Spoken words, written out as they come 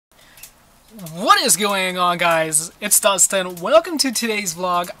What is going on, guys? It's Dustin. Welcome to today's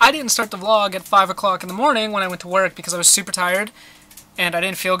vlog. I didn't start the vlog at 5 o'clock in the morning when I went to work because I was super tired and I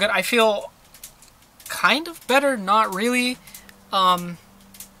didn't feel good. I feel kind of better, not really.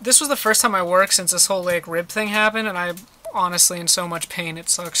 This was the first time I worked since this whole rib thing happened, and I'm honestly in so much pain. It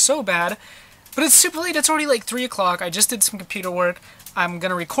sucks so bad. But it's super late. It's already 3 o'clock. I just did some computer work. I'm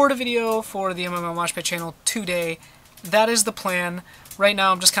going to record a video for the MMO Moshpit channel today. That is the plan. Right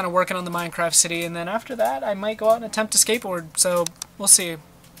now I'm just kind of working on the Minecraft city, and then after that I might go out and attempt to skateboard, so we'll see.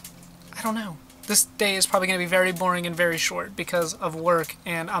 I don't know. This day is probably going to be very boring and very short because of work,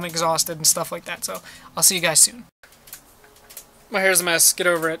 and I'm exhausted and stuff like that, so I'll see you guys soon. My hair's a mess. Get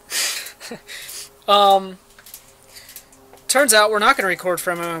over it. Turns out we're not going to record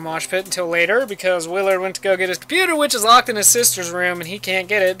from MMO Moshpit until later because Willard went to go get his computer, which is locked in his sister's room, and he can't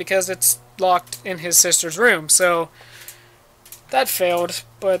get it because it's locked in his sister's room, so that failed,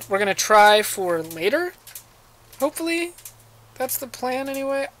 but we're going to try for later, hopefully. That's the plan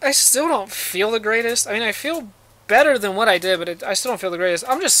anyway. I still don't feel the greatest. I mean, I feel better than what I did, but I still don't feel the greatest.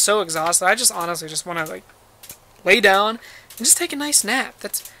 I'm just so exhausted. I just honestly just want to lay down and just take a nice nap.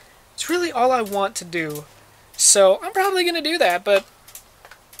 It's really all I want to do. So I'm probably going to do that, but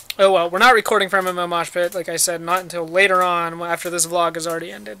oh well. We're not recording from MMO Moshpit, like I said, not until later on after this vlog has already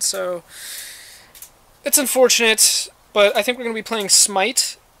ended. So it's unfortunate. But I think we're going to be playing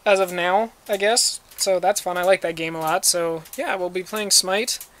Smite as of now, I guess. So that's fun. I like that game a lot. So yeah, we'll be playing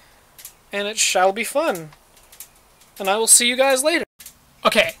Smite. And it shall be fun. And I will see you guys later.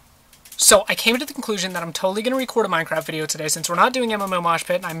 Okay, so I came to the conclusion that I'm totally going to record a Minecraft video today since we're not doing MMO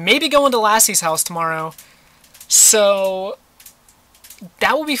Moshpit. And I may be going to Lassie's house tomorrow. So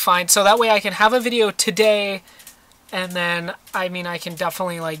that will be fine. So that way I can have a video today. And then, I mean, I can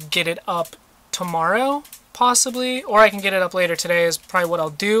definitely get it up tomorrow. Possibly, or I can get it up later today is probably what I'll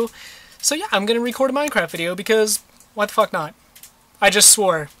do. So yeah, I'm gonna record a Minecraft video because why the fuck not? I just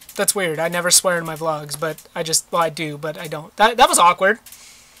swore. That's weird. I never swear in my vlogs, but well, I do, but I don't. That was awkward.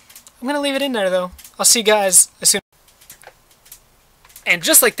 I'm gonna leave it in there though. I'll see you guys as soon. And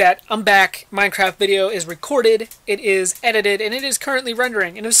just like that, I'm back. Minecraft video is recorded, it is edited, and it is currently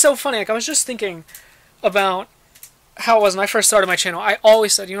rendering. And it was so funny. I was just thinking about how it was when I first started my channel. I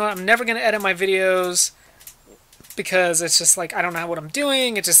always said, you know what, I'm never gonna edit my videos because it's just I don't know what I'm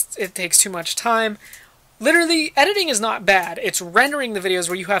doing. It takes too much time. Literally, editing is not bad. It's rendering the videos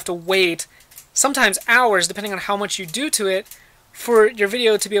where you have to wait sometimes hours, depending on how much you do to it, for your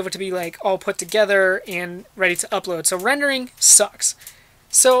video to be able to be all put together and ready to upload. So rendering sucks.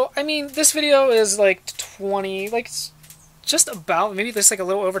 So, I mean, this video is 20, just about, maybe this a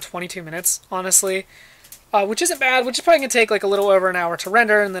little over 22 minutes, honestly. Which isn't bad, which is probably going to take a little over an hour to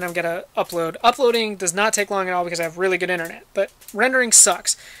render, and then I'm going to upload. Uploading does not take long at all because I have really good internet, but rendering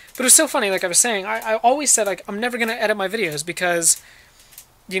sucks. But it was so funny, like I was saying, I always said, I'm never going to edit my videos because,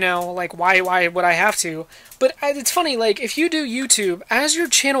 you know, why would I have to? But it's funny, if you do YouTube, as your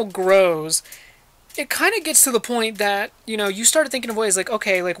channel grows, it kind of gets to the point that, you know, you start thinking of ways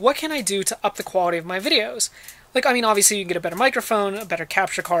okay, what can I do to up the quality of my videos? I mean, obviously you can get a better microphone, a better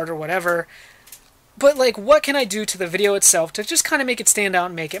capture card, or whatever. But, what can I do to the video itself to just kind of make it stand out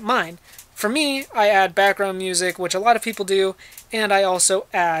and make it mine? For me, I add background music, which a lot of people do, and I also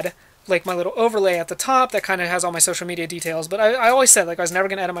add, my little overlay at the top that kind of has all my social media details. But I always said, I was never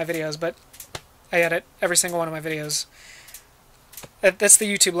going to edit my videos, but I edit every single one of my videos. That's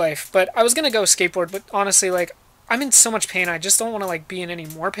the YouTube life. But I was going to go skateboard, but honestly, I'm in so much pain, I just don't want to be in any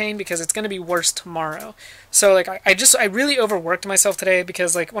more pain because it's going to be worse tomorrow. So I really overworked myself today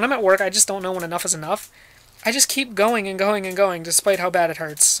because when I'm at work, I just don't know when enough is enough. I just keep going and going and going despite how bad it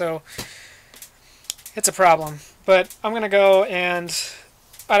hurts. So it's a problem. But I'm going to go and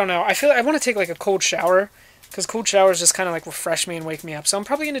I don't know. I want to take a cold shower because cold showers just kind of refresh me and wake me up. So I'm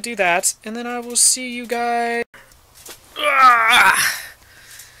probably going to do that and then I will see you guys. I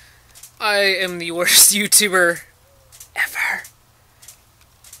am the worst YouTuber ever.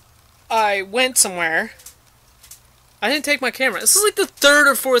 I went somewhere. I didn't take my camera. This is the third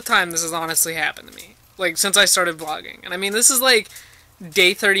or fourth time this has honestly happened to me. Since I started vlogging. And I mean, this is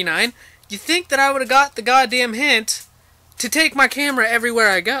day 39. You think that I would have got the goddamn hint to take my camera everywhere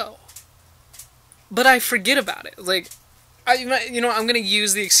I go. But I forget about it. You know, I'm gonna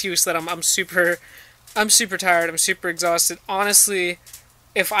use the excuse that I'm super tired. I'm super exhausted. Honestly,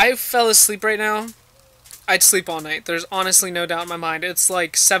 if I fell asleep right now, I'd sleep all night. There's honestly no doubt in my mind. It's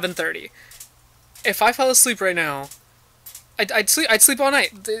 7:30. If I fell asleep right now, I'd sleep all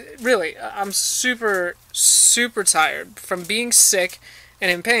night. Really, I'm super tired from being sick and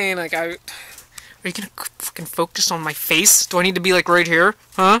in pain. Are you gonna fucking focus on my face? Do I need to be right here?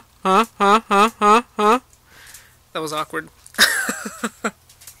 Huh? That was awkward.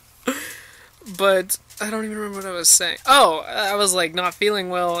 But I don't even remember what I was saying. Oh, I was like not feeling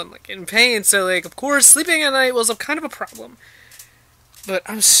well and like in pain, so like of course sleeping at night was a kind of a problem. But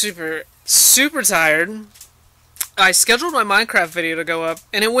I'm super, super tired. I scheduled my Minecraft video to go up,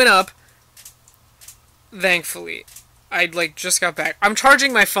 and it went up. Thankfully, I like just got back. I'm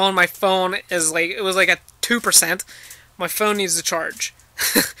charging my phone. My phone is like it was like at 2%. My phone needs to charge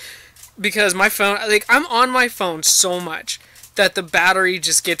because my phone like I'm on my phone so much that the battery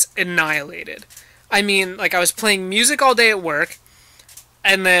just gets annihilated. I mean, like I was playing music all day at work,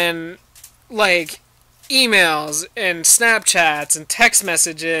 and then like emails and Snapchats and text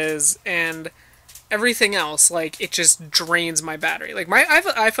messages and everything else, like it just drains my battery. Like I have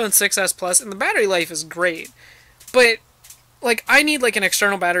an iPhone 6s Plus and the battery life is great, but like I need like an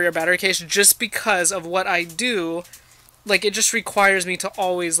external battery or battery case just because of what I do. Like it just requires me to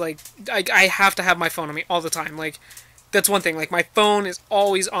always like I have to have my phone on me all the time. Like that's one thing. Like my phone is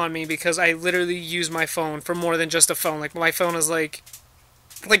always on me because I literally use my phone for more than just a phone. Like my phone is like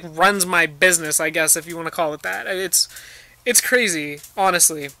runs my business, I guess, if you want to call it that. It's crazy,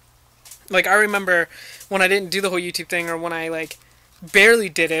 honestly. Like I remember when I didn't do the whole YouTube thing, or when I like barely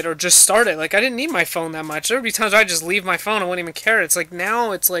did it or just started, like I didn't need my phone that much. There would be times I'd just leave my phone and wouldn't even care. It's like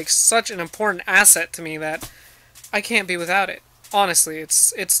now it's like such an important asset to me that I can't be without it. Honestly,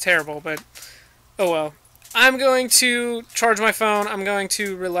 it's terrible, but oh well. I'm going to charge my phone, I'm going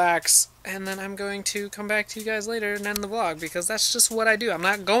to relax, and then I'm going to come back to you guys later and end the vlog, because that's just what I do. I'm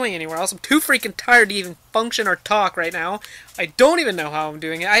not going anywhere else. I'm too freaking tired to even function or talk right now. I don't even know how I'm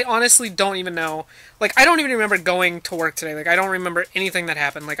doing it. I honestly don't even know. Like, I don't even remember going to work today. Like, I don't remember anything that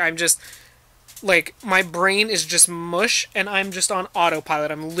happened. Like, I'm just, like, my brain is just mush, and I'm just on autopilot.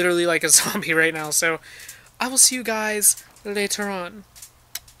 I'm literally like a zombie right now, so I will see you guys later on.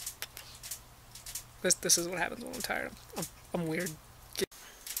 This is what happens when I'm tired. I'm weird.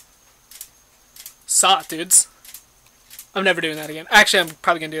 Saw it, dudes. I'm never doing that again. Actually, I'm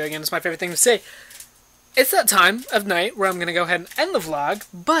probably going to do it again. It's my favorite thing to say. It's that time of night where I'm going to go ahead and end the vlog,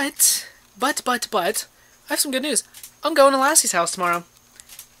 but, I have some good news. I'm going to Lassie's house tomorrow,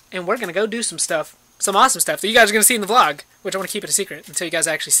 and we're going to go do some stuff. Some awesome stuff that you guys are going to see in the vlog, which I want to keep it a secret until you guys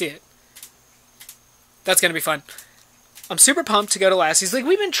actually see it. That's going to be fun. I'm super pumped to go to Lassie's. Like,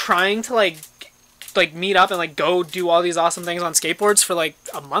 we've been trying to, like meet up and like go do all these awesome things on skateboards for like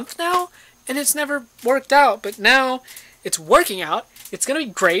a month now, and it's never worked out, but now it's working out. It's gonna be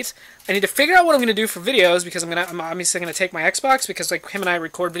great. I need to figure out what I'm gonna do for videos, because I'm obviously gonna take my Xbox, because like him and I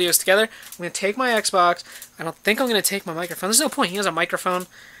record videos together. I'm gonna take my Xbox. I don't think I'm gonna take my microphone. There's no point. He has a microphone.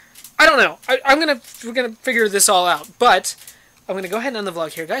 I don't know. We're gonna figure this all out, but I'm gonna go ahead and end the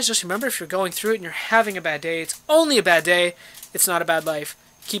vlog here, guys. Just remember, if you're going through it and you're having a bad day, it's only a bad day. It's not a bad life.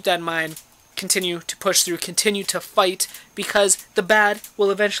 Keep that in mind. Continue to push through, continue to fight, because the bad will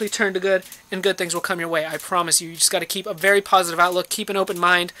eventually turn to good, and good things will come your way. I promise you. You just got to keep a very positive outlook, keep an open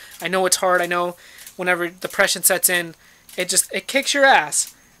mind. I know it's hard. I know whenever depression sets in, it kicks your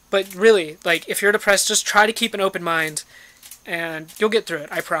ass. But really, like, if you're depressed, just try to keep an open mind, and you'll get through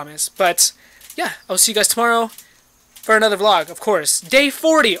it. I promise. But yeah, I'll see you guys tomorrow for another vlog, of course. Day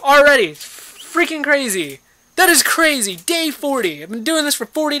 40 already. Freaking crazy. That is crazy. Day 40. I've been doing this for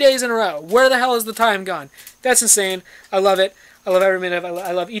 40 days in a row. Where the hell has the time gone? That's insane. I love it. I love every minute.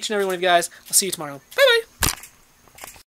 I love each and every one of you guys. I'll see you tomorrow. Bye-bye.